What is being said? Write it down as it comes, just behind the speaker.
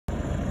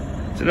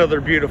It's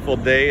another beautiful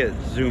day at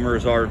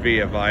Zoomer's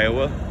RV of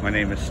Iowa. My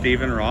name is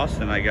Stephen Ross,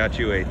 and I got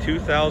you a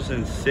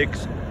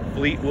 2006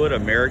 Fleetwood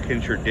American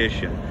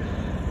Tradition.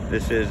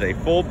 This is a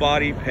full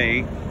body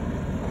paint,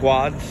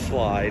 quad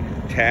slide,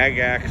 tag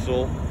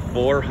axle,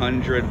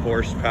 400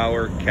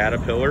 horsepower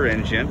Caterpillar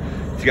engine.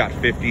 It's got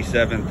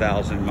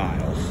 57,000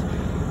 miles.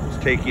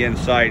 Let's take you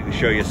inside and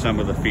show you some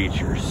of the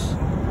features.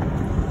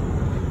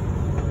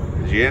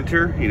 As you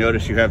enter, you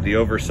notice you have the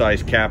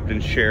oversized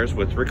captain's chairs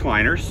with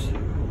recliners.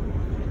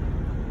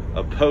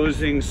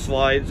 Opposing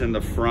slides in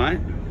the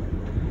front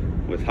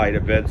with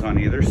hide beds on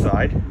either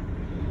side.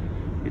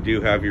 You do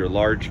have your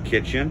large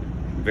kitchen,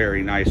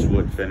 very nice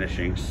wood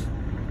finishings.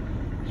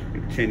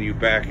 Continue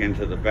back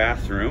into the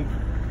bathroom.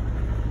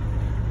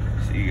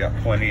 So you got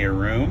plenty of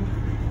room.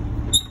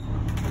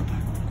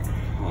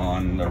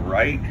 On the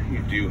right, you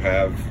do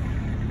have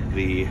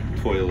the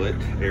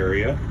toilet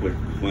area with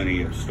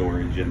plenty of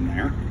storage in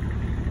there.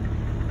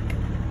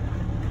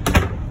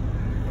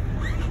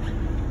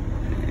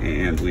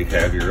 And we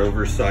have your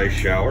oversized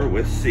shower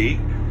with seat.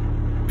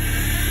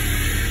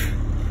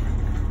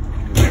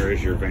 And there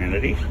is your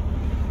vanity.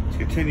 Let's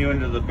continue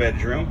into the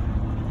bedroom.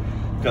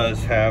 It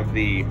does have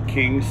the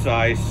king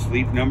size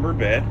sleep number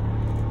bed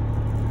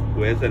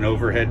with an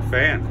overhead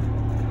fan.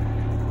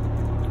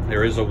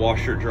 There is a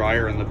washer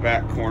dryer in the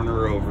back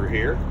corner over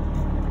here.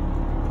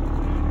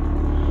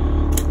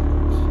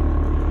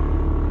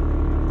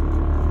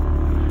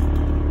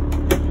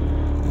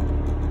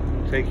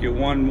 I'll take you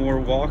one more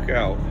walk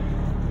out.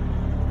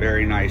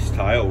 Very nice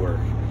tile work.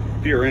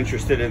 If you're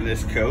interested in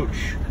this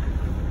coach,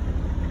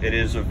 it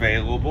is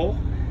available.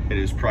 It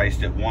is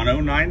priced at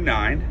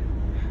 $1,099.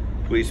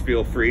 Please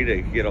feel free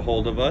to get a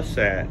hold of us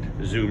at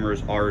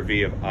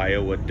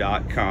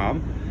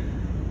zoomersrvofiowa.com.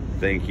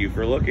 Thank you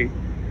for looking.